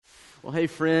Well, hey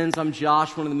friends, I'm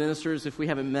Josh, one of the ministers. If we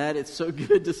haven't met, it's so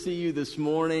good to see you this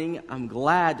morning. I'm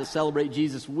glad to celebrate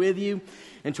Jesus with you.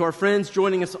 And to our friends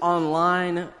joining us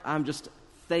online, I'm just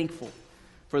thankful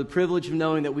for the privilege of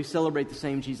knowing that we celebrate the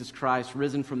same Jesus Christ,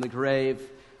 risen from the grave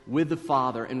with the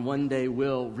Father, and one day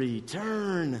will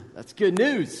return. That's good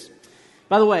news.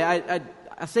 By the way,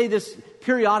 I say this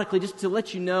periodically just to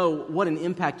let you know what an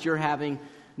impact you're having,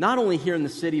 not only here in the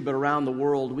city, but around the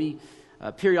world. We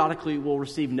periodically will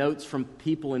receive notes from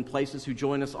people in places who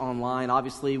join us online.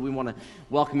 Obviously, we want to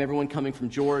welcome everyone coming from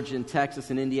Georgia and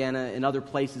Texas and Indiana and other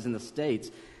places in the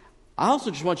States. I also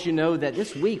just want you to know that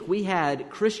this week we had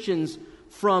Christians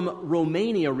from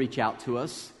Romania reach out to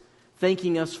us,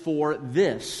 thanking us for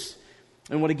this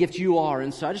and what a gift you are.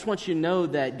 And so I just want you to know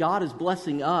that God is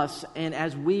blessing us, and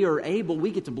as we are able,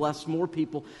 we get to bless more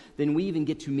people than we even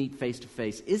get to meet face to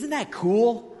face. Isn't that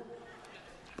cool?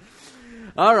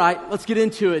 All right, let's get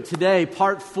into it. Today,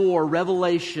 part 4,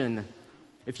 Revelation.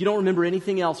 If you don't remember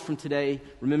anything else from today,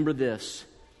 remember this: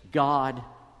 God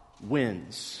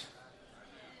wins.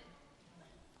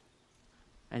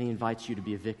 And He invites you to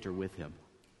be a victor with Him.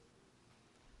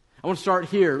 I want to start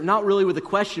here, not really with a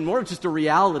question, more just a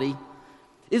reality.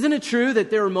 Isn't it true that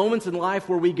there are moments in life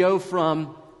where we go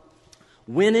from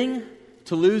winning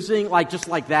to losing, just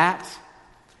like that?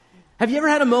 Have you ever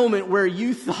had a moment where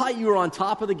you thought you were on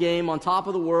top of the game, on top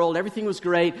of the world, everything was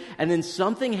great, and then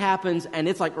something happens and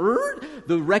it's like,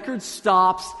 the record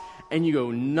stops and you go,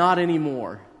 not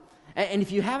anymore. And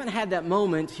if you haven't had that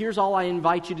moment, here's all I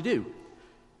invite you to do.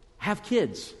 Have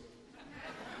kids.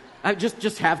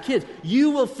 Just have kids.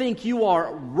 You will think you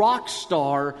are rock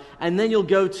star, and then you'll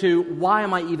go to, why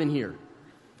am I even here?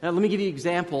 Now, let me give you an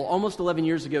example. Almost 11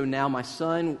 years ago now, my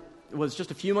son was just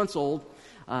a few months old.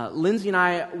 Lindsay and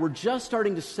I were just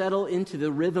starting to settle into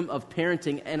the rhythm of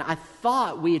parenting, and I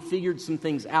thought we had figured some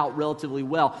things out relatively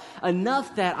well.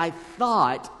 Enough that I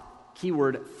thought,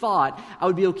 keyword thought, I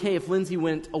would be okay if Lindsay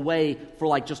went away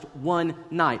for just one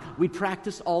night. We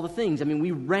practiced all the things.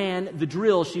 We ran the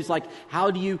drill. She's like, how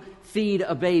do you feed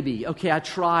a baby? Okay, I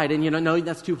tried, and no,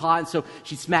 that's too hot, and so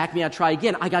she smacked me. I try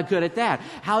again. I got good at that.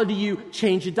 How do you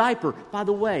change a diaper? By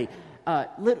the way,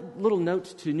 little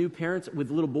note to new parents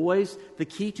with little boys: the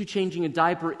key to changing a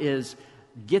diaper is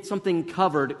get something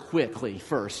covered quickly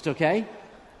first, okay?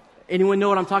 Anyone know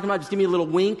what I'm talking about? Just give me a little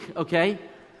wink, okay?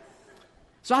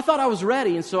 So I thought I was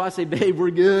ready, and so I say, babe,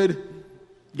 we're good.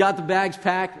 Got the bags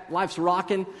packed. Life's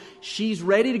rocking. She's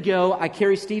ready to go. I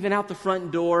carry Stephen out the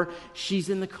front door. She's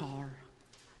in the car.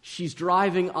 She's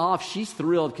driving off. She's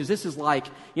thrilled because this is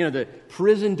the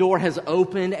prison door has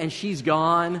opened and she's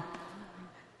gone.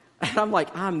 And I'm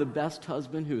like, I'm the best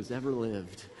husband who has ever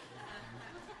lived.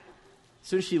 As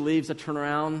soon as she leaves, I turn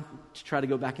around to try to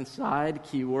go back inside.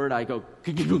 Keyword, I go,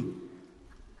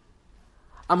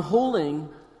 I'm holding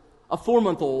a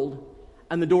 4-month-old,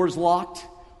 and the door's locked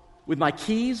with my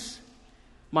keys,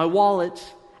 my wallet,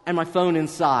 and my phone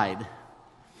inside.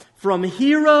 From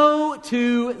hero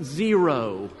to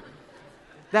zero.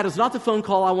 That is not the phone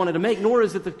call I wanted to make, nor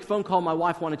is it the phone call my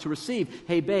wife wanted to receive.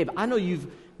 Hey, babe, I know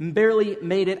you've barely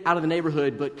made it out of the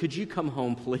neighborhood, but could you come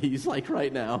home, please,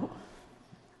 right now?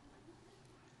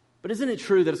 But isn't it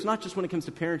true that it's not just when it comes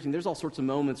to parenting? There's all sorts of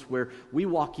moments where we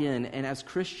walk in, and as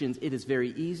Christians, it is very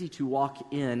easy to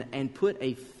walk in and put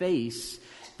a face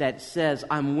that says,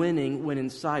 I'm winning, when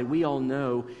inside we all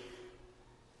know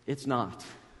it's not.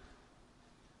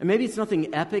 And maybe it's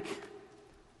nothing epic.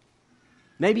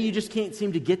 Maybe you just can't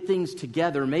seem to get things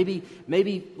together. Maybe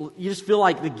you just feel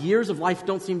like the gears of life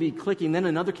don't seem to be clicking. Then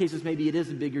in other cases, maybe it is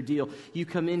a bigger deal. You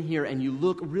come in here and you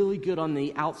look really good on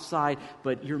the outside,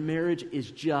 but your marriage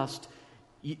is just,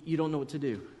 you don't know what to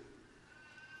do.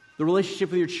 The relationship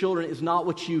with your children is not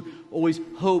what you always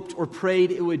hoped or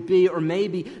prayed it would be, or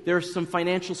maybe there are some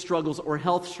financial struggles or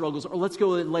health struggles, or let's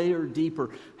go a layer deeper.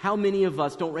 How many of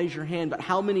us, don't raise your hand, but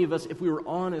how many of us, if we were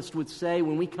honest, would say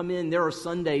when we come in, there are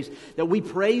Sundays that we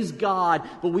praise God,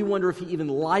 but we wonder if He even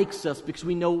likes us because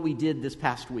we know what we did this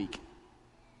past week.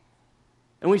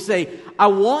 And we say, I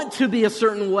want to be a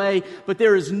certain way, but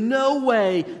there is no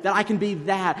way that I can be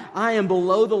that. I am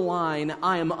below the line.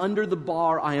 I am under the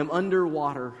bar. I am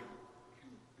underwater.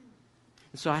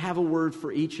 And so I have a word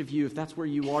for each of you, if that's where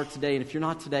you are today. And if you're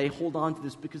not today, hold on to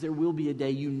this, because there will be a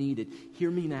day you need it.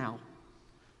 Hear me now.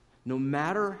 No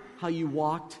matter how you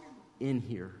walked in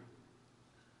here,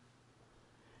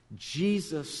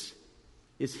 Jesus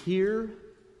is here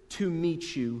to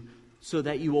meet you so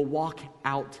that you will walk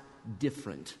out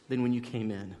different than when you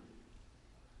came in.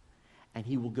 And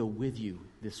He will go with you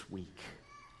this week.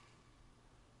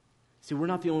 See, we're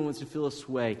not the only ones to feel this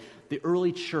way. The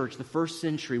early church, the first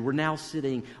century, we're now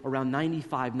sitting around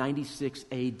 95, 96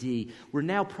 AD. We're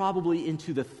now probably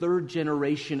into the third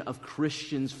generation of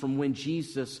Christians from when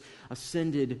Jesus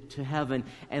ascended to heaven.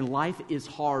 And life is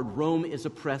hard. Rome is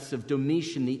oppressive.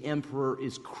 Domitian, the emperor,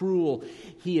 is cruel.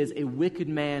 He is a wicked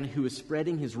man who is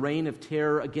spreading his reign of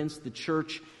terror against the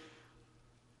church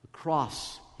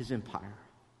across his empire.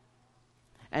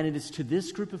 And it is to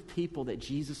this group of people that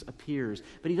Jesus appears.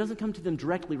 But he doesn't come to them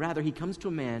directly. Rather, he comes to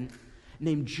a man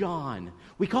named John.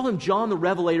 We call him John the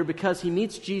Revelator because he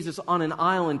meets Jesus on an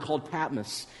island called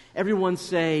Patmos. Everyone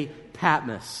say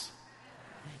Patmos.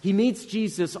 He meets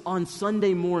Jesus on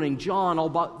Sunday morning. John,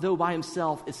 although by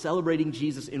himself, is celebrating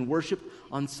Jesus in worship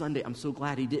on Sunday. I'm so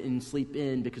glad he didn't sleep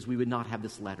in because we would not have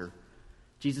this letter.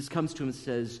 Jesus comes to him and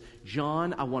says,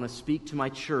 John, I want to speak to my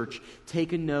church.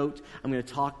 Take a note. I'm going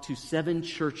to talk to 7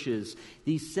 churches.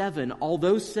 These 7, all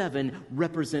those 7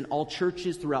 represent all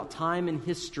churches throughout time and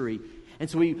history. And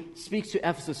so he speaks to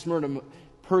Ephesus, Smyrna,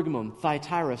 Pergamum,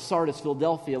 Thyatira, Sardis,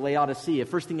 Philadelphia, Laodicea.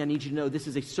 First thing I need you to know, this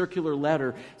is a circular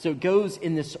letter. So it goes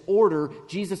in this order.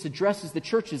 Jesus addresses the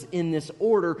churches in this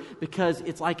order because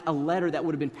it's like a letter that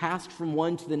would have been passed from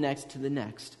one to the next to the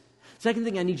next. Second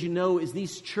thing I need you to know is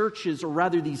these churches, or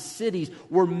rather these cities,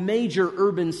 were major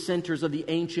urban centers of the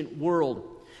ancient world.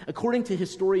 According to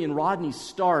historian Rodney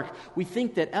Stark, we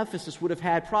think that Ephesus would have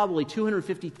had probably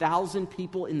 250,000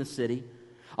 people in the city,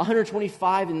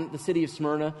 125 in the city of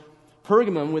Smyrna,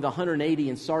 Pergamum with 180,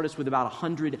 and Sardis with about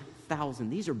 100,000.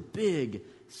 These are big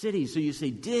cities. So you say,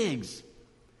 Diggs,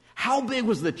 how big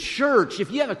was the church?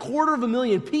 If you have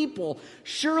 250,000 people,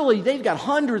 surely they've got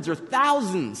hundreds or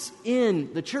thousands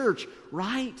in the church,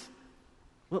 right?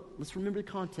 Well, let's remember the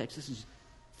context. This is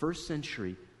first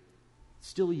century,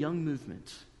 still a young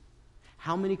movement.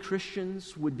 How many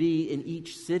Christians would be in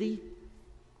each city?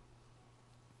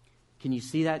 Can you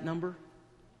see that number?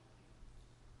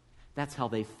 That's how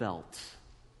they felt.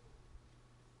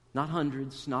 Not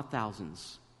hundreds, not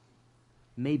thousands.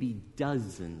 Maybe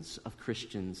dozens of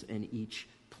Christians in each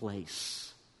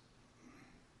place.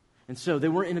 And so they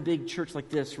weren't in a big church like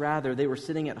this. Rather, they were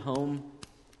sitting at home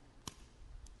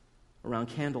around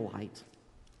candlelight.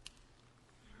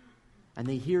 And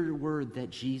they hear the word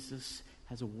that Jesus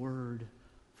has a word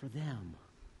for them.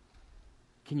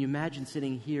 Can you imagine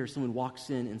sitting here, someone walks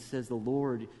in and says, the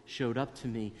Lord showed up to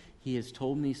me. He has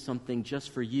told me something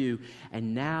just for you.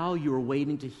 And now you are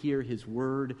waiting to hear his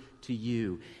word to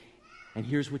you. And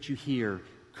here's what you hear: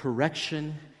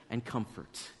 correction and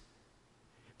comfort.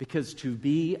 Because to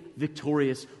be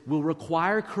victorious will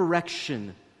require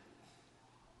correction,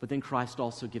 but then Christ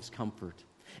also gives comfort.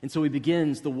 And so he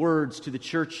begins the words to the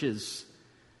churches,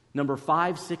 number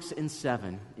 5, 6, and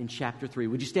 7 in chapter 3.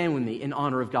 Would you stand with me in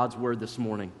honor of God's word this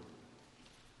morning?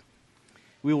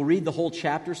 We will read the whole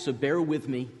chapter, so bear with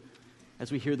me as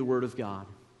we hear the word of God.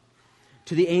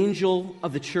 To the angel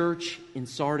of the church in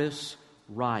Sardis,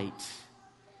 write,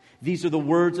 these are the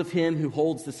words of him who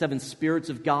holds the 7 spirits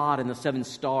of God and the 7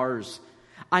 stars.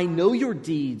 I know your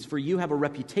deeds, for you have a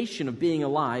reputation of being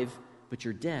alive, but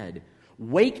you're dead.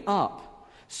 Wake up,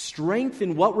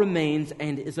 strengthen what remains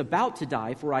and is about to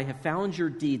die, for I have found your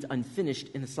deeds unfinished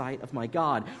in the sight of my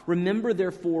God. Remember,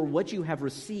 therefore, what you have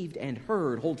received and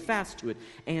heard. Hold fast to it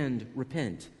and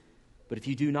repent. But if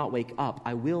you do not wake up,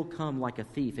 I will come like a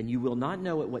thief, and you will not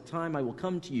know at what time I will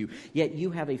come to you. Yet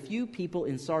you have a few people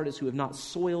in Sardis who have not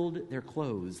soiled their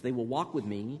clothes. They will walk with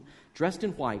me, dressed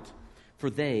in white, for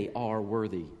they are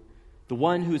worthy. The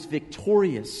one who is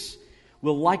victorious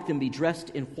will, like them, be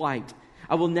dressed in white.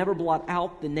 I will never blot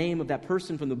out the name of that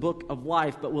person from the book of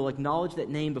life, but will acknowledge that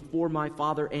name before my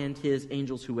Father and his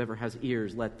angels. Whoever has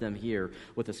ears, let them hear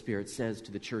what the Spirit says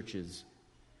to the churches.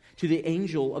 To the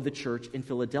angel of the church in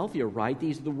Philadelphia write,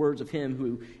 these are the words of him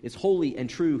who is holy and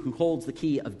true, who holds the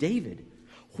key of David.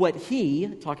 What he,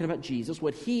 talking about Jesus,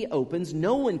 what he opens,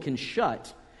 no one can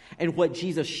shut, and what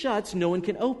Jesus shuts, no one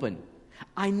can open.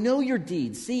 I know your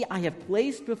deeds. See, I have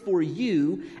placed before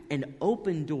you an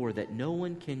open door that no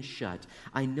one can shut.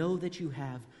 I know that you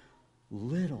have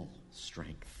little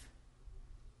strength,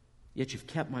 yet you've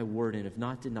kept my word and have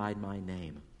not denied my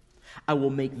name. I will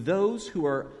make those who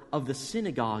are of the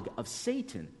synagogue of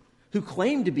Satan, who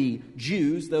claim to be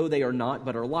Jews, though they are not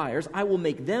but are liars, I will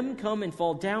make them come and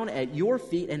fall down at your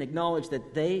feet and acknowledge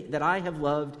that I have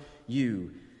loved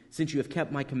you. Since you have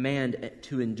kept my command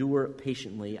to endure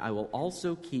patiently, I will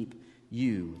also keep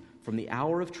you from the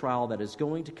hour of trial that is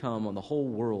going to come on the whole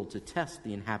world to test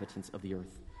the inhabitants of the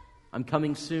earth. I'm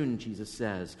coming soon, Jesus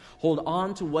says. Hold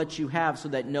on to what you have so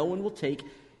that no one will take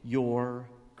your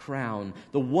crown.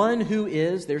 The one who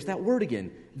is, there's that word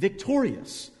again,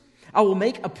 victorious, I will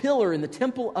make a pillar in the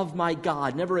temple of my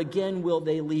God. Never again will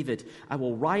they leave it. I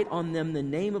will write on them the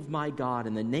name of my God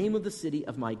and the name of the city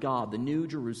of my God, the new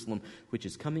Jerusalem, which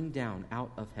is coming down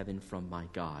out of heaven from my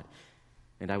God.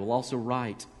 And I will also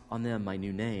write on them my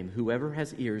new name. Whoever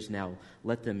has ears now,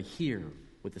 let them hear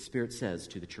what the Spirit says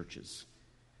to the churches.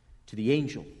 To the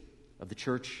angel of the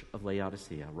church of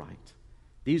Laodicea write,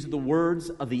 these are the words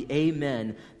of the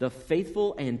Amen, the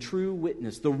faithful and true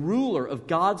witness, the ruler of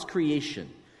God's creation.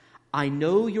 I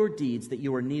know your deeds, that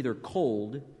you are neither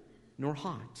cold nor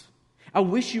hot. I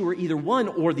wish you were either one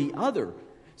or the other.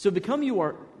 So because you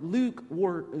are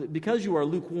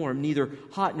lukewarm, neither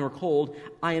hot nor cold,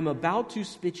 I am about to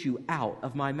spit you out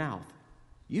of my mouth.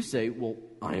 You say, well,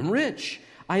 I am rich.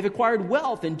 I have acquired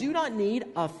wealth and do not need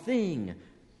a thing.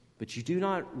 But you do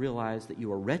not realize that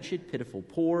you are wretched, pitiful,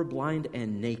 poor, blind,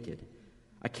 and naked.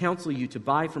 I counsel you to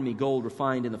buy from me gold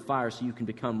refined in the fire so you can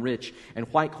become rich,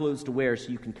 and white clothes to wear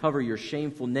so you can cover your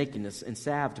shameful nakedness, and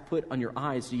salve to put on your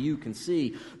eyes so you can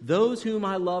see. Those whom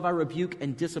I love I rebuke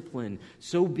and discipline.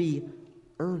 So be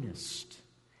earnest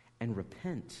and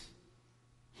repent.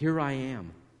 Here I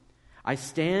am. I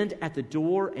stand at the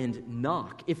door and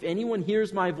knock. If anyone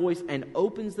hears my voice and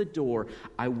opens the door,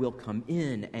 I will come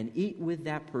in and eat with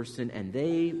that person and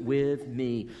they with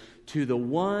me. To the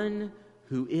one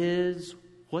who is,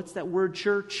 what's that word,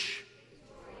 church?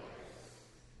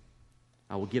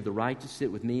 I will give the right to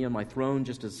sit with me on my throne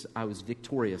just as I was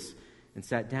victorious and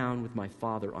sat down with my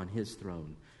Father on his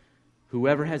throne.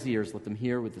 Whoever has ears, let them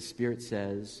hear what the Spirit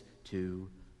says to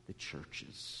the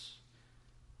churches.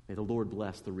 May the Lord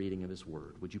bless the reading of his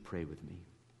word. Would you pray with me?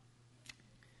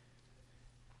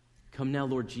 Come now,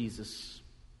 Lord Jesus.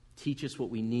 Teach us what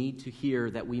we need to hear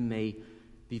that we may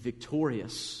be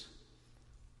victorious.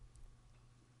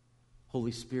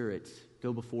 Holy Spirit,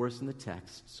 go before us in the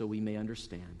text so we may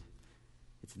understand.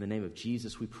 It's in the name of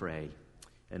Jesus we pray.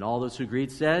 And all those who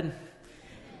agreed said,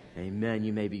 Amen.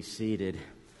 You may be seated.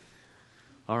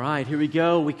 All right, here we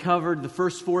go. We covered the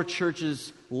first four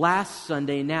churches last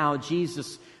Sunday. Now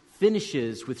Jesus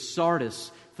finishes with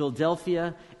Sardis,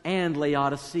 Philadelphia, and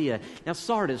Laodicea. Now,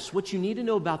 Sardis, what you need to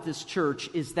know about this church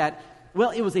is that,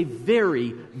 well, it was a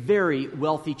very, very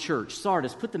wealthy church.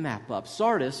 Sardis, put the map up.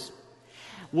 Sardis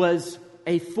was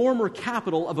a former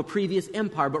capital of a previous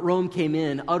empire, but Rome came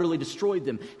in, utterly destroyed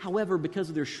them. However, because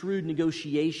of their shrewd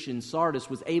negotiations, Sardis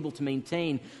was able to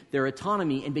maintain their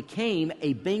autonomy and became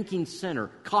a banking center,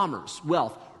 commerce,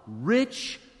 wealth,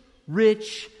 rich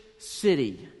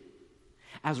city.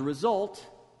 As a result,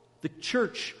 the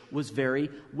church was very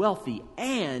wealthy.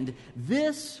 And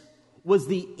this was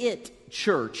the it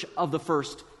church of the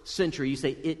first century. You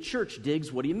say, it church,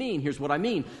 Diggs, what do you mean? Here's what I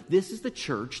mean. This is the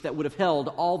church that would have held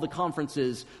all the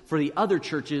conferences for the other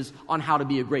churches on how to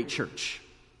be a great church.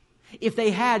 If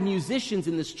they had musicians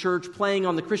in this church playing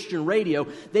on the Christian radio,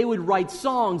 they would write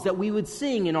songs that we would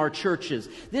sing in our churches.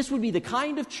 This would be the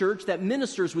kind of church that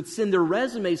ministers would send their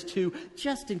resumes to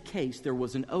just in case there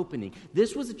was an opening.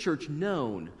 This was a church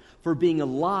known for being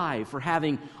alive, for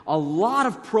having a lot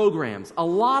of programs, a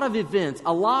lot of events,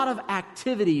 a lot of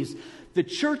activities. The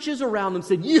churches around them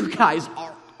said, you guys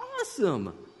are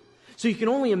awesome. So you can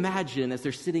only imagine as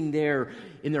they're sitting there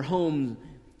in their home,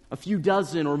 a few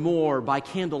dozen or more by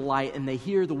candlelight, and they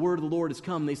hear the word of the Lord has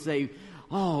come. They say,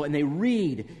 oh, and they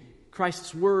read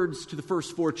Christ's words to the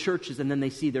first four churches, and then they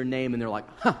see their name, and they're like,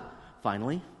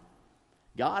 finally,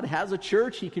 God has a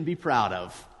church he can be proud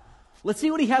of. Let's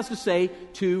see what he has to say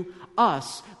to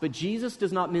us. But Jesus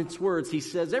does not mince words. He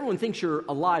says, everyone thinks you're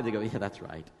alive. They go, yeah, that's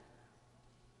right.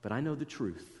 But I know the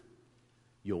truth.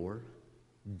 You're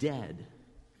dead.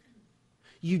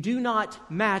 You do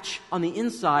not match on the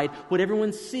inside what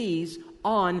everyone sees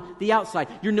on the outside.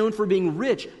 You're known for being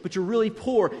rich, but you're really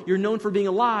poor. You're known for being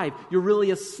alive. You're really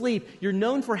asleep. You're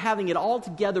known for having it all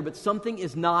together, but something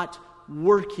is not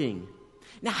working.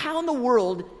 Now, how in the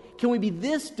world can we be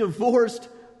this divorced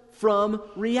from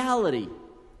reality?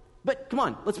 But come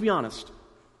on, let's be honest.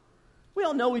 We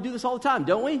all know we do this all the time,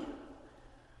 don't we?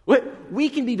 We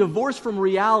can be divorced from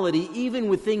reality even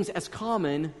with things as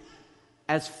common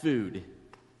as food.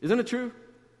 Isn't it true?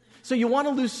 So you want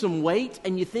to lose some weight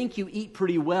and you think you eat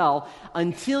pretty well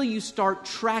until you start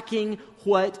tracking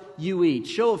what you eat.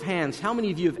 Show of hands, how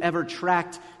many of you have ever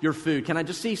tracked your food? Can I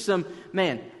just see some?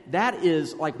 Man, that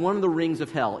is like one of the rings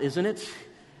of hell, isn't it?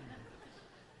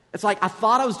 It's like I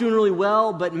thought I was doing really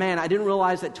well, but man, I didn't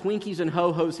realize that Twinkies and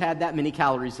Ho-Hos had that many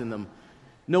calories in them.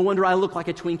 No wonder I look like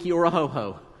a Twinkie or a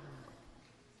Ho-Ho.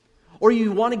 Or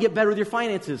you want to get better with your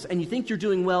finances, and you think you're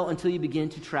doing well until you begin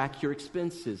to track your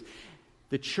expenses.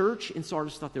 The church in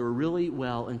Sardis thought they were really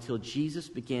well until Jesus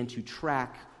began to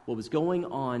track what was going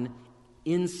on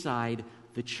inside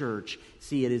the church.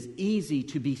 See, it is easy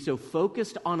to be so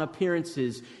focused on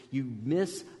appearances, you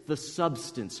miss the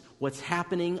substance, what's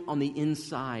happening on the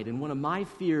inside. And one of my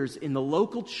fears in the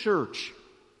local church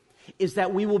is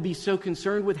that we will be so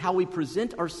concerned with how we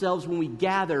present ourselves when we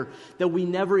gather that we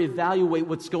never evaluate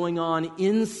what's going on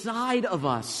inside of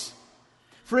us.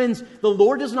 Friends, the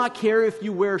Lord does not care if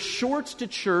you wear shorts to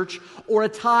church or a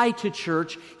tie to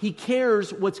church. He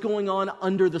cares what's going on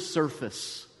under the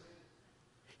surface.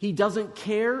 He doesn't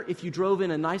care if you drove in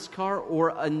a nice car or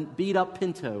a beat-up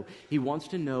Pinto. He wants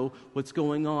to know what's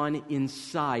going on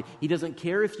inside. He doesn't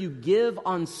care if you give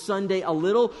on Sunday a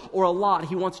little or a lot.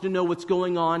 He wants to know what's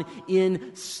going on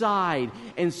inside.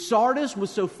 And Sardis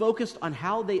was so focused on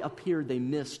how they appeared, they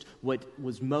missed what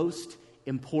was most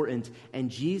important. And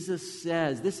Jesus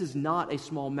says, this is not a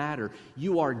small matter.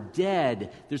 You are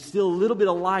dead. There's still a little bit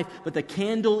of life, but the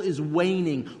candle is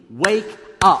waning. Wake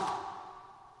up.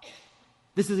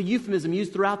 This is a euphemism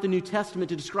used throughout the New Testament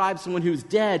to describe someone who's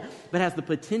dead, but has the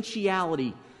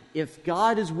potentiality, if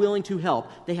God is willing to help,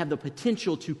 they have the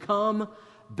potential to come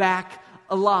back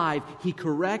alive. He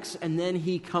corrects and then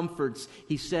he comforts.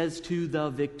 He says to the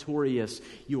victorious,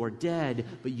 you are dead,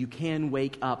 but you can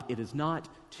wake up. It is not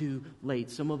too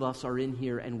late. Some of us are in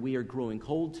here and we are growing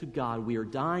cold to God. We are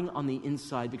dying on the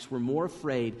inside because we're more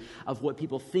afraid of what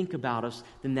people think about us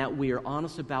than that we are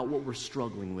honest about what we're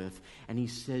struggling with. And he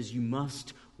says you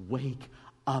must wake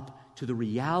up to the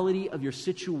reality of your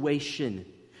situation.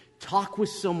 Talk with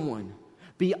someone.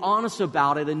 Be honest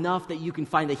about it enough that you can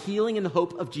find the healing and the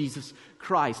hope of Jesus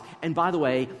Christ. And by the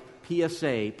way,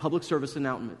 PSA, public service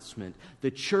announcement,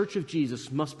 the Church of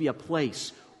Jesus must be a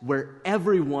place where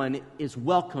everyone is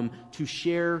welcome to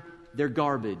share their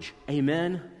garbage.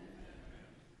 Amen?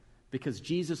 Because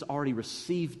Jesus already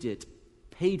received it,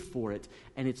 paid for it,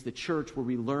 and it's the church where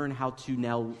we learn how to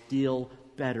now deal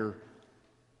better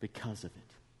because of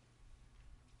it.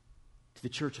 To the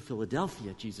Church of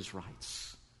Philadelphia, Jesus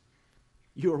writes,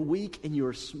 you are weak and you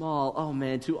are small. Oh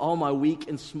man, to all my weak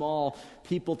and small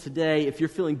people today, if you're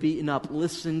feeling beaten up,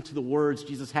 listen to the words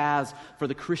Jesus has for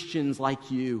the Christians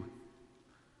like you.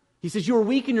 He says, you are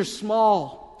weak and you're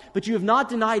small, but you have not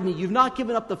denied me. You've not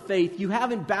given up the faith. You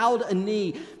haven't bowed a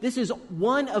knee. This is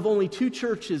one of only two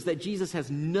churches that Jesus has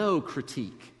no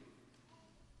critique.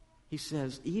 He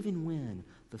says, even when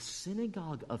the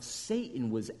synagogue of Satan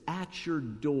was at your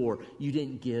door, you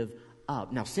didn't give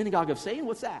up. Now, synagogue of Satan,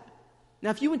 what's that?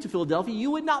 Now, if you went to Philadelphia,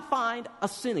 you would not find a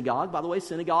synagogue. By the way,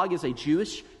 synagogue is a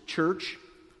Jewish church.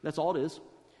 That's all it is.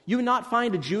 You would not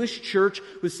find a Jewish church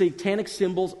with satanic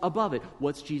symbols above it.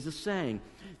 What's Jesus saying?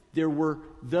 There were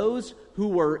those who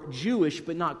were Jewish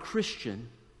but not Christian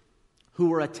who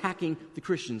were attacking the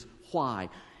Christians. Why?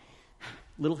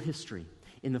 Little history.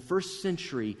 In the first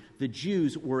century, the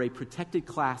Jews were a protected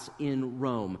class in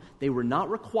Rome. They were not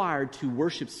required to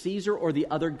worship Caesar or the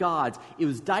other gods. It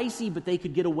was dicey, but they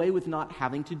could get away with not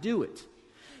having to do it.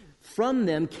 From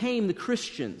them came the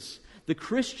Christians. The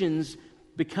Christians,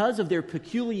 because of their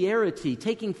peculiarity,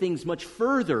 taking things much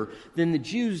further than the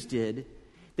Jews did,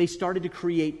 they started to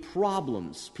create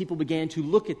problems. People began to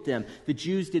look at them. The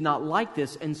Jews did not like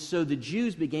this, and so the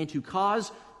Jews began to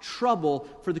cause trouble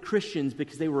for the Christians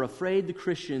because they were afraid the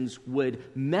Christians would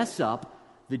mess up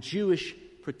the Jewish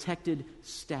protected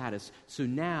status. So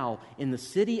now, in the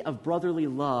city of brotherly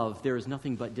love, there is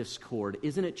nothing but discord.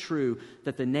 Isn't it true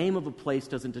that the name of a place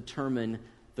doesn't determine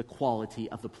the quality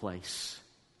of the place?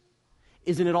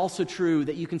 Isn't it also true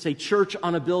that you can say church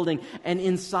on a building and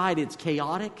inside it's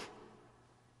chaotic?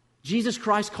 Jesus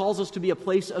Christ calls us to be a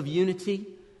place of unity,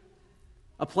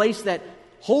 a place that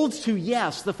holds to,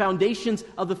 yes, the foundations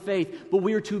of the faith, but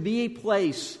we are to be a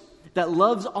place that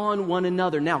loves on one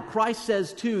another. Now, Christ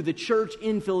says to the church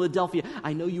in Philadelphia,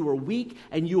 I know you are weak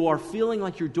and you are feeling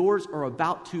like your doors are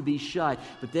about to be shut.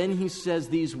 But then he says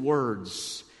these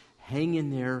words, hang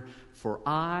in there, for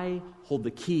I hold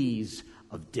the keys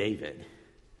of David.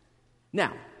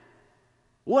 Now,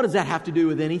 what does that have to do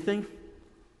with anything?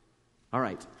 All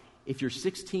right. If you're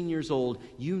 16 years old,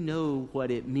 you know what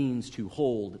it means to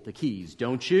hold the keys,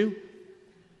 don't you?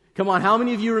 Come on, how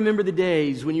many of you remember the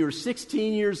days when you were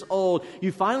 16 years old,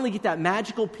 you finally get that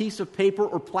magical piece of paper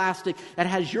or plastic that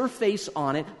has your face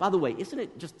on it? By the way, isn't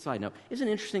it, just a side note, isn't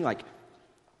it interesting, like,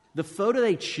 the photo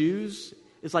they choose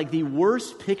is like the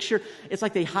worst picture. It's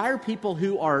like they hire people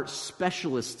who are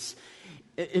specialists.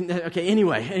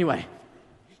 Anyway.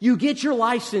 You get your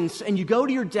license and you go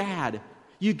to your dad.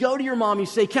 You go to your mom, you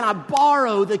say, can I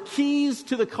borrow the keys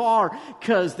to the car?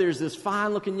 Because there's this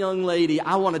fine-looking young lady.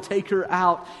 I want to take her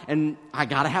out, and I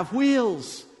got to have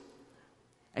wheels.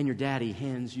 And your daddy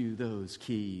hands you those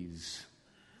keys.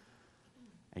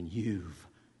 and you've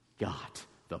got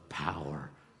the power.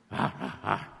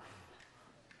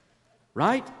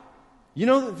 Right? You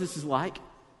know what this is like?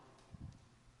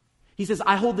 He says,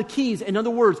 I hold the keys. In other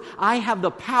words, I have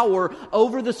the power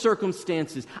over the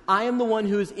circumstances. I am the one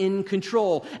who is in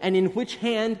control. And in which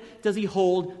hand does he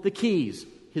hold the keys?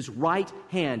 His right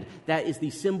hand. That is the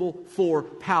symbol for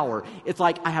power. It's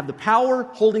like, I have the power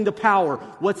holding the power.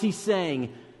 What's he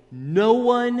saying? No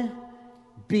one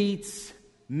beats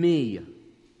me.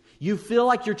 You feel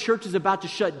like your church is about to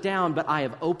shut down, but I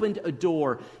have opened a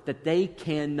door that they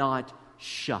cannot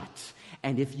shut.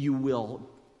 And if you will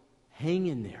hang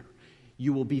in there,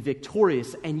 you will be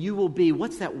victorious, and you will be,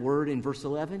 what's that word in verse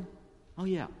 11? Oh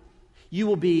yeah. You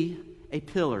will be a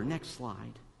pillar. Next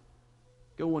slide.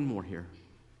 Go one more here.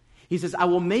 He says, I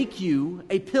will make you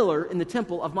a pillar in the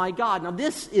temple of my God. Now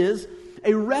this is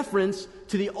a reference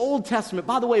to the Old Testament.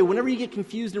 By the way, whenever you get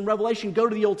confused in Revelation, go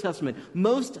to the Old Testament.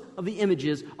 Most of the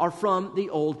images are from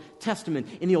the Old Testament.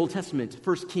 In the Old Testament,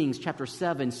 1 Kings chapter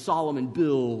 7, Solomon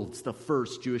builds the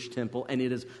first Jewish temple, and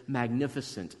it is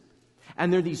magnificent.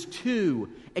 And there are these two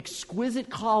exquisite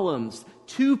columns,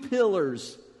 two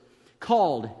pillars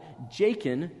called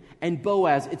Jachin and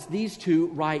Boaz. It's these two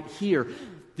right here.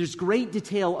 There's great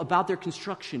detail about their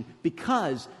construction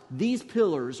because these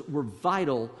pillars were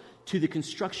vital to the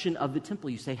construction of the temple.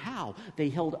 You say, how? They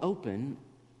held open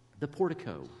the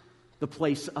portico, the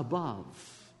place above.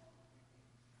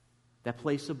 That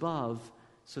place above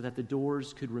so that the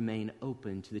doors could remain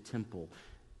open to the temple.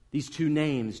 These two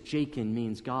names, Jachin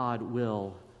means God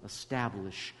will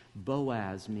establish.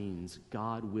 Boaz means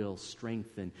God will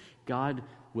strengthen. God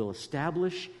will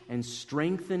establish and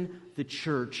strengthen the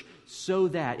church so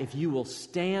that if you will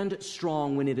stand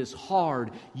strong when it is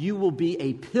hard, you will be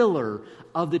a pillar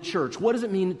of the church. What does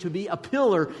it mean to be a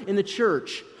pillar in the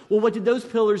church? Well, what did those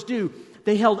pillars do?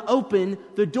 They held open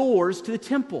the doors to the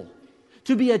temple.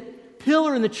 To be a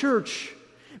pillar in the church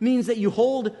means that you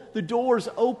hold the doors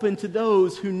open to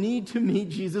those who need to meet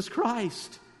Jesus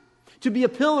Christ. To be a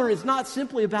pillar is not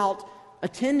simply about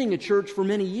attending a church for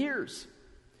many years.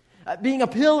 Being a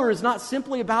pillar is not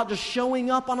simply about just showing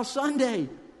up on a Sunday.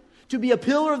 To be a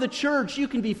pillar of the church, you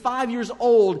can be 5 years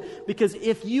old, because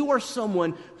if you are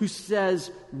someone who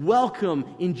says, welcome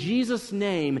in Jesus'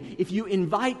 name, if you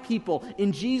invite people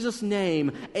in Jesus'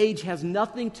 name, age has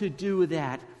nothing to do with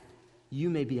that. You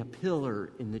may be a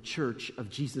pillar in the church of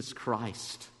Jesus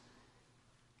Christ.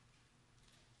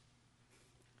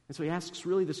 And so he asks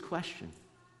really this question.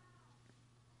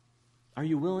 Are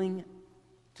you willing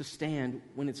to stand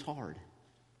when it's hard?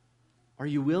 Are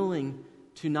you willing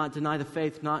to not deny the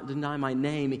faith, not deny my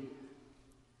name?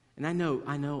 And I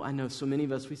know so many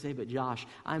of us, we say, but Josh,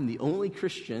 I'm the only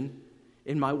Christian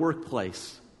in my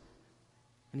workplace.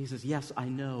 And he says, yes, I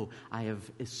know. I have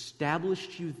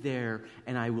established you there,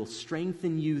 and I will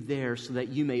strengthen you there so that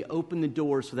you may open the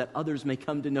door so that others may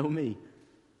come to know me.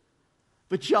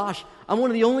 But Josh, I'm one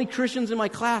of the only Christians in my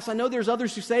class. I know there's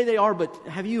others who say they are, but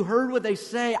have you heard what they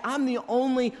say? I'm the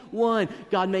only one.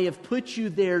 God may have put you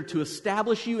there to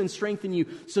establish you and strengthen you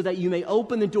so that you may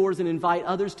open the doors and invite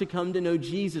others to come to know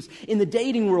Jesus. In the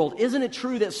dating world, isn't it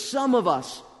true that some of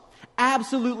us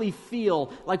absolutely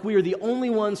feel like we are the only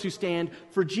ones who stand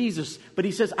for Jesus? But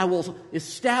he says, I will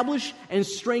establish and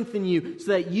strengthen you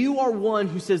so that you are one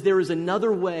who says there is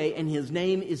another way, and his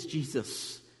name is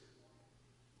Jesus.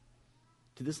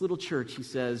 To this little church, he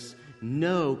says,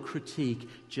 no critique,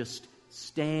 just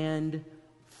stand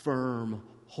firm,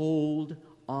 hold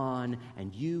on,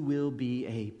 and you will be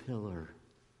a pillar.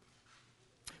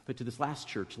 But to this last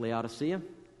church, Laodicea,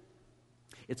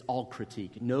 it's all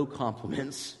critique, no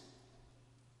compliments.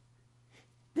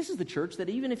 This is the church that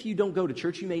even if you don't go to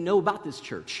church, you may know about this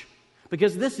church.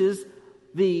 Because this is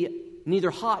the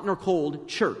neither hot nor cold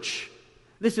church.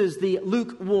 This is the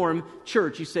lukewarm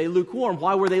church. You say, lukewarm,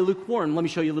 why were they lukewarm? Let me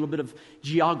show you a little bit of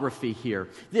geography here.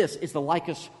 This is the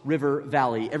Lycus River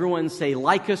Valley. Everyone say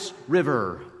Lycus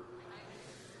River.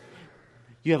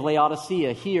 You have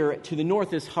Laodicea. Here to the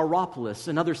north is Hierapolis,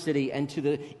 another city, and to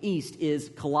the east is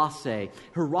Colossae.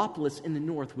 Hierapolis in the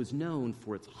north was known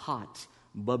for its hot,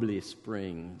 bubbly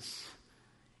springs.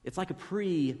 It's like a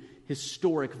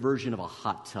prehistoric version of a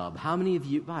hot tub. How many of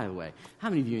you, by the way,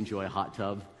 how many of you enjoy a hot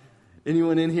tub?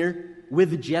 Anyone in here? With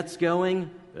the jets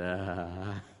going?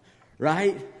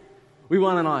 Right? We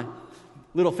went on a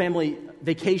little family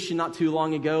vacation not too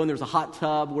long ago, and there was a hot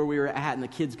tub where we were at, and the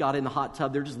kids got in the hot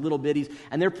tub. They're just little bitties,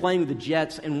 and they're playing with the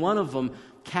jets, and one of them,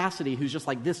 Cassidy, who's just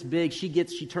like this big, she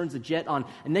turns the jet on,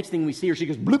 and next thing we see her, she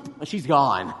goes bloop, and she's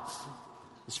gone.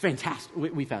 It's fantastic.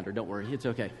 We found her, don't worry, it's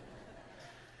okay.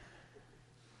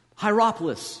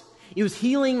 Hierapolis. It was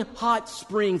healing hot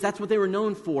springs. That's what they were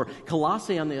known for.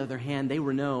 Colossae, on the other hand, they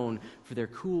were known for their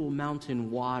cool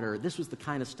mountain water. This was the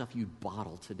kind of stuff you'd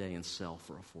bottle today and sell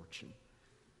for a fortune.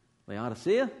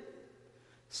 Laodicea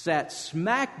sat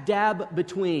smack dab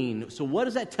between. So what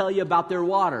does that tell you about their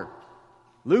water?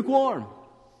 Lukewarm.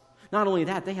 Not only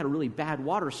that, they had a really bad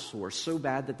water source, so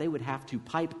bad that they would have to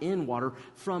pipe in water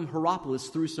from Hierapolis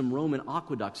through some Roman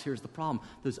aqueducts. Here's the problem.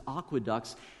 Those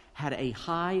aqueducts had a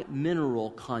high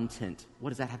mineral content.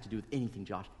 What does that have to do with anything,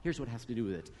 Josh? Here's what it has to do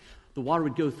with it. The water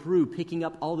would go through, picking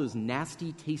up all those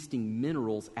nasty-tasting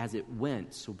minerals as it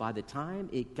went. So by the time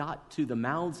it got to the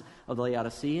mouths of the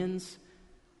Laodiceans,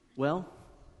 well,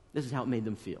 this is how it made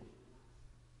them feel.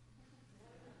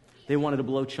 They wanted to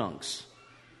blow chunks.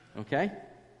 Okay?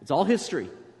 It's all history.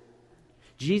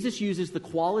 Jesus uses the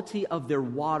quality of their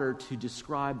water to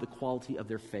describe the quality of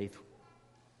their faith.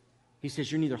 He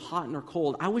says, you're neither hot nor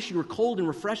cold. I wish you were cold and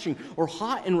refreshing or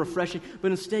hot and refreshing,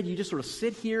 but instead you just sort of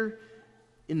sit here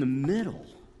in the middle.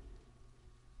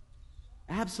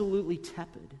 Absolutely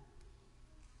tepid.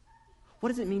 What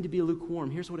does it mean to be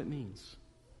lukewarm? Here's what it means.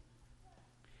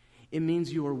 It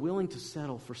means you are willing to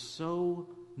settle for so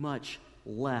much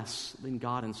less than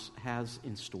God has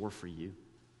in store for you.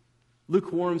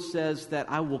 Lukewarm says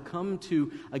that I will come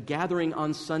to a gathering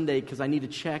on Sunday because I need to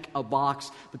check a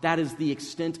box, but that is the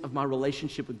extent of my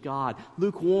relationship with God.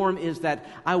 Lukewarm is that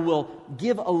I will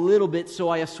give a little bit so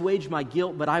I assuage my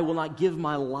guilt, but I will not give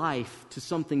my life to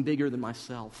something bigger than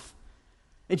myself.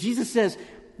 And Jesus says,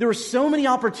 there were so many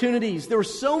opportunities, there were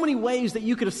so many ways that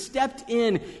you could have stepped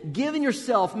in, given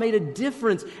yourself, made a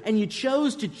difference, and you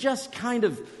chose to just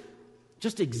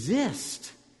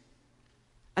exist.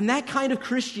 And that kind of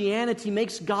Christianity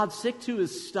makes God sick to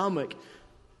his stomach,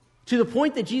 to the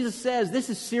point that Jesus says, this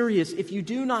is serious. If you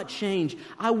do not change,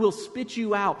 I will spit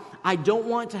you out. I don't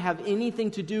want to have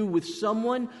anything to do with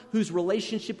someone whose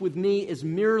relationship with me is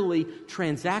merely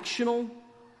transactional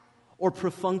or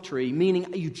perfunctory,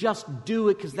 meaning you just do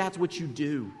it because that's what you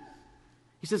do.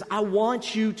 He says, I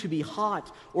want you to be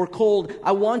hot or cold.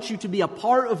 I want you to be a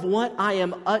part of what I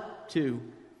am up to.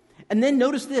 And then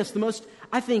notice this, the most,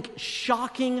 I think,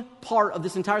 shocking part of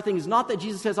this entire thing is not that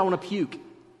Jesus says, I want to puke.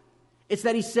 It's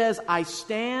that he says, I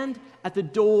stand at the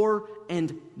door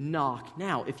and knock.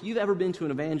 Now, if you've ever been to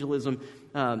an evangelism,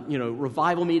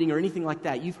 revival meeting or anything like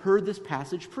that, you've heard this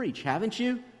passage preach, haven't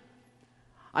you?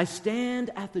 I stand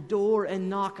at the door and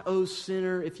knock, O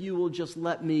sinner, if you will just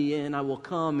let me in, I will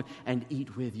come and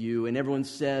eat with you. And everyone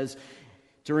says,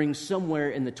 during somewhere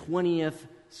in the 20th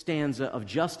stanza of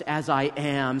just as I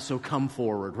am, so come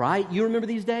forward, right? You remember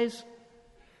these days?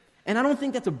 And I don't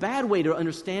think that's a bad way to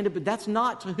understand it, but that's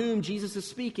not to whom Jesus is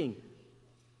speaking.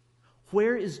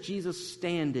 Where is Jesus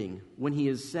standing when he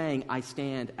is saying, I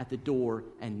stand at the door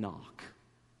and knock?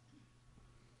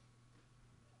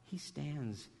 He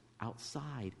stands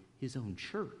outside his own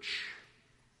church.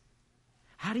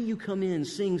 How do you come in,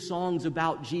 sing songs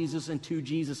about Jesus and to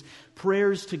Jesus,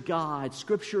 prayers to God,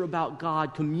 scripture about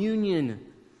God, communion,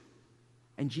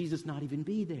 and Jesus not even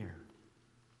be there?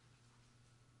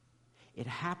 It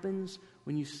happens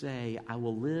when you say, I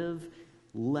will live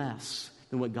less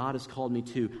than what God has called me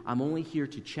to. I'm only here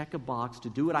to check a box, to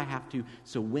do what I have to,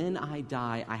 so when I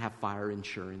die, I have fire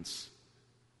insurance.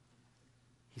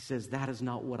 He says, that is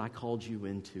not what I called you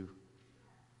into.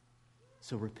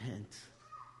 So repent.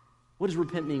 What does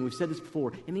repent mean? We've said this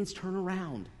before. It means turn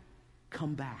around,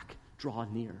 come back, draw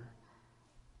near.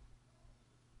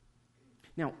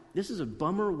 Now, this is a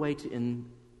bummer way to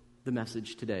end the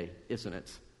message today, isn't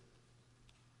it?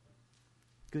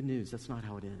 Good news, that's not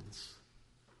how it ends.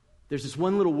 There's this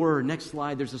one little word, next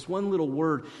slide, there's this one little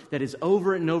word that is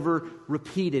over and over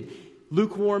repeated.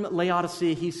 Lukewarm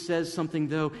Laodicea, he says something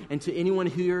though, and to anyone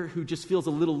here who just feels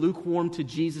a little lukewarm to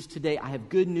Jesus today, I have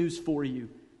good news for you.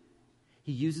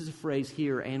 He uses a phrase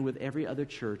here and with every other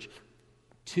church,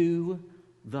 to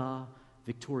the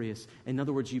victorious. In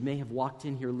other words, you may have walked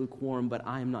in here lukewarm, but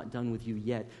I am not done with you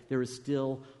yet. There is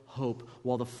still hope.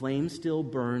 While the flame still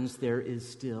burns, there is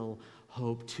still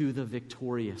hope. To the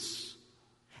victorious.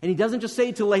 And he doesn't just say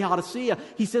it to Laodicea,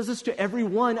 he says this to every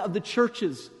one of the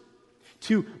churches.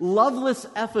 To loveless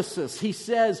Ephesus, he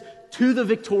says, to the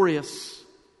victorious.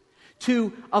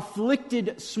 To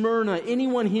afflicted Smyrna,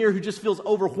 anyone here who just feels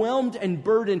overwhelmed and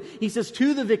burdened, he says,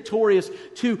 to the victorious.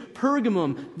 To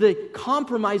Pergamum, the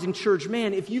compromising church,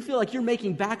 man, if you feel like you're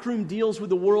making backroom deals with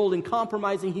the world and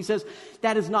compromising, he says,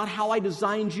 that is not how I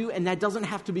designed you, and that doesn't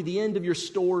have to be the end of your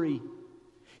story.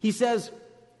 He says,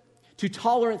 to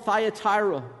tolerant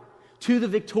Thyatira, to the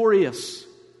victorious.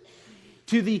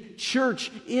 To the church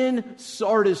in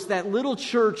Sardis, that little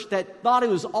church that thought it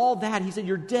was all that, he said,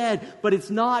 you're dead, but it's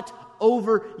not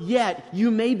over yet.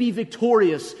 You may be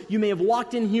victorious. You may have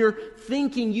walked in here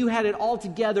thinking you had it all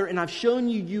together, and I've shown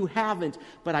you you haven't,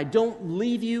 but I don't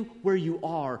leave you where you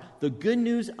are. The good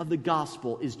news of the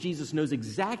gospel is Jesus knows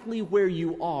exactly where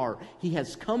you are. He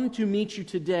has come to meet you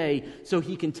today so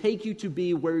he can take you to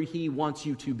be where he wants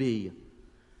you to be.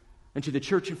 And to the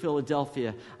church in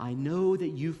Philadelphia, I know that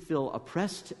you feel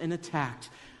oppressed and attacked,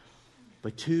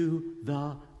 but to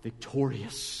the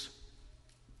victorious.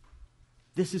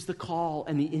 This is the call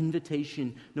and the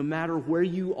invitation, no matter where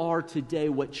you are today,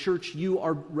 what church you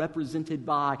are represented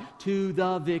by, to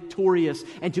the victorious.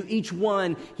 And to each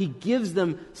one, he gives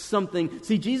them something.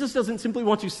 See, Jesus doesn't simply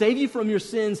want to save you from your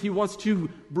sins. He wants to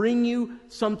bring you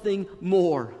something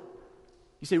more.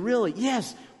 You say, really?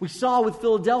 Yes, we saw with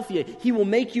Philadelphia. He will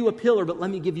make you a pillar, but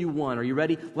let me give you one. Are you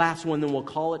ready? Last one, then we'll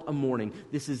call it a morning.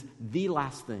 This is the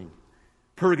last thing.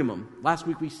 Pergamum. Last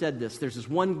week we said this. There's this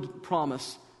one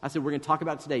promise. I said, we're going to talk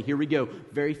about it today. Here we go.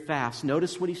 Very fast.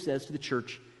 Notice what he says to the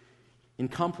church in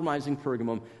compromising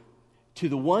Pergamum. To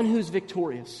the one who's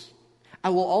victorious, I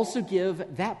will also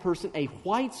give that person a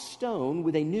white stone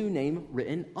with a new name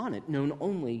written on it, known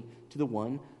only to the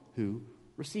one who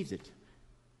receives it.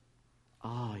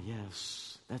 Ah,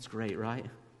 yes. That's great, right?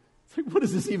 It's like, what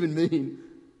does this even mean?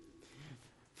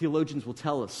 Theologians will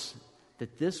tell us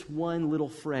that this one little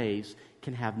phrase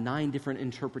can have 9 different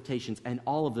interpretations, and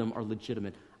all of them are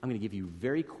legitimate. I'm going to give you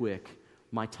very quick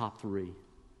my top 3.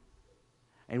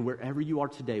 And wherever you are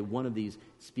today, one of these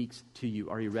speaks to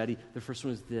you. Are you ready? The first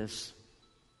one is this.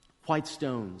 White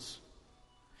stones.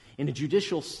 In a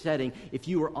judicial setting, if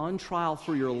you were on trial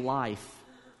for your life,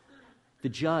 the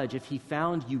judge, if he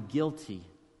found you guilty,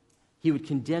 he would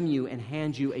condemn you and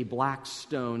hand you a black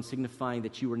stone, signifying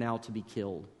that you were now to be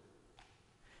killed.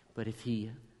 But if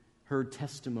he heard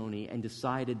testimony and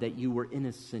decided that you were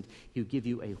innocent, he would give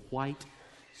you a white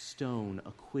stone,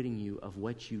 acquitting you of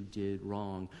what you did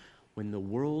wrong. When the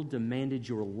world demanded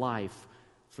your life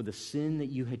for the sin that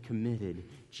you had committed,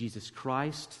 Jesus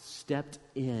Christ stepped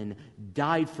in,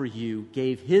 died for you,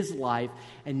 gave his life,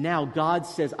 and now God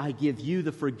says, I give you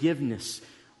the forgiveness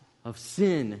of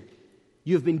sin.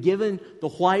 You have been given the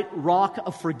white rock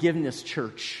of forgiveness,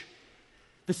 church.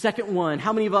 The second one,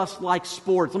 how many of us like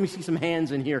sports? Let me see some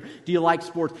hands in here. Do you like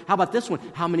sports? How about this one?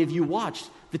 How many of you watched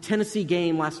the Tennessee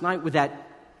game last night with that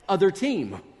other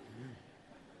team?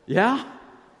 Yeah?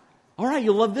 All right,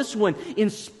 you'll love this one. In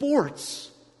sports,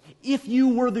 if you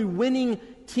were the winning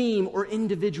team or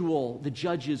individual, the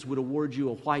judges would award you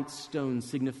a white stone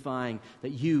signifying that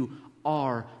you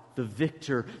are the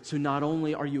victor. So not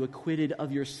only are you acquitted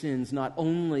of your sins, not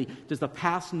only does the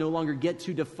past no longer get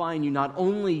to define you, not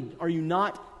only are you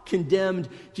not condemned,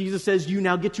 Jesus says you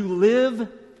now get to live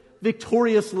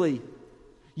victoriously.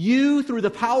 You, through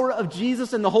the power of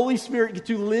Jesus and the Holy Spirit, get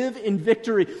to live in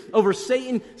victory over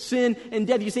Satan, sin, and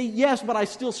death. You say, yes, but I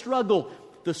still struggle.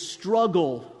 The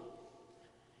struggle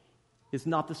is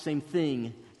not the same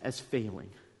thing as failing.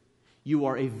 You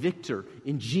are a victor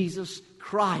in Jesus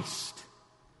Christ.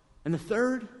 And the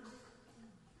third,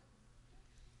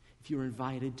 if you're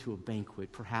invited to a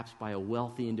banquet, perhaps by a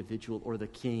wealthy individual or the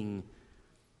king,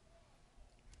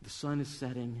 the sun is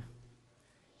setting,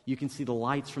 you can see the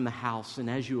lights from the house, and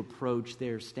as you approach,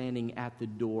 there standing at the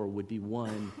door would be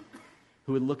one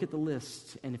who would look at the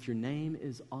list, and if your name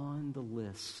is on the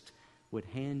list, would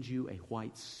hand you a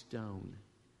white stone.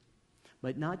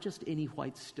 But not just any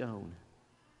white stone,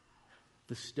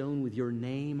 the stone with your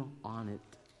name on it,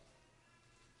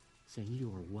 saying you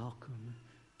are welcome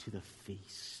to the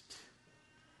feast.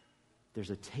 There's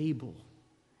a table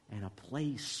and a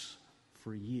place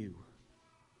for you.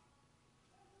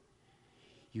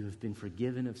 You have been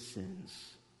forgiven of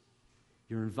sins.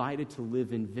 You're invited to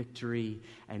live in victory,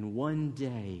 and one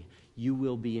day you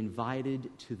will be invited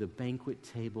to the banquet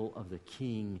table of the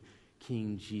King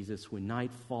Jesus. When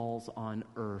night falls on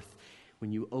earth,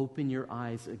 when you open your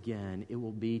eyes again, it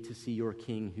will be to see your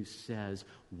King who says,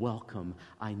 welcome,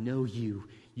 I know you,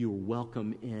 you're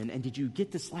welcome in. And did you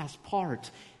get this last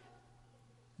part?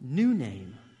 New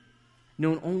name,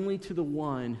 known only to the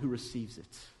one who receives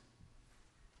it.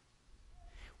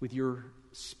 With your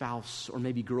spouse or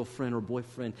maybe girlfriend or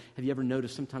boyfriend, have you ever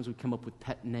noticed sometimes we come up with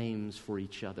pet names for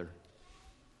each other?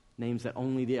 Names that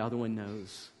only the other one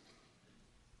knows.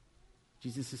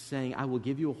 Jesus is saying, I will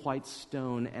give you a white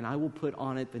stone and I will put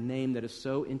on it the name that is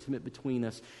so intimate between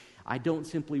us. I don't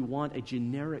simply want a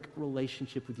generic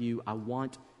relationship with you. I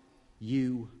want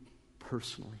you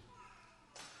personally.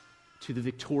 To the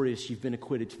victorious, you've been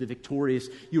acquitted. To the victorious,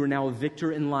 you are now a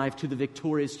victor in life. To the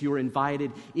victorious, you are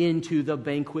invited into the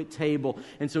banquet table.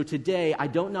 And so today, I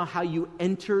don't know how you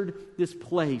entered this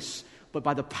place, but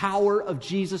by the power of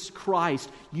Jesus Christ,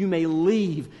 you may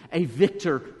leave a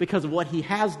victor because of what He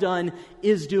has done,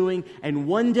 is doing, and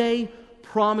one day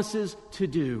promises to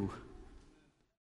do.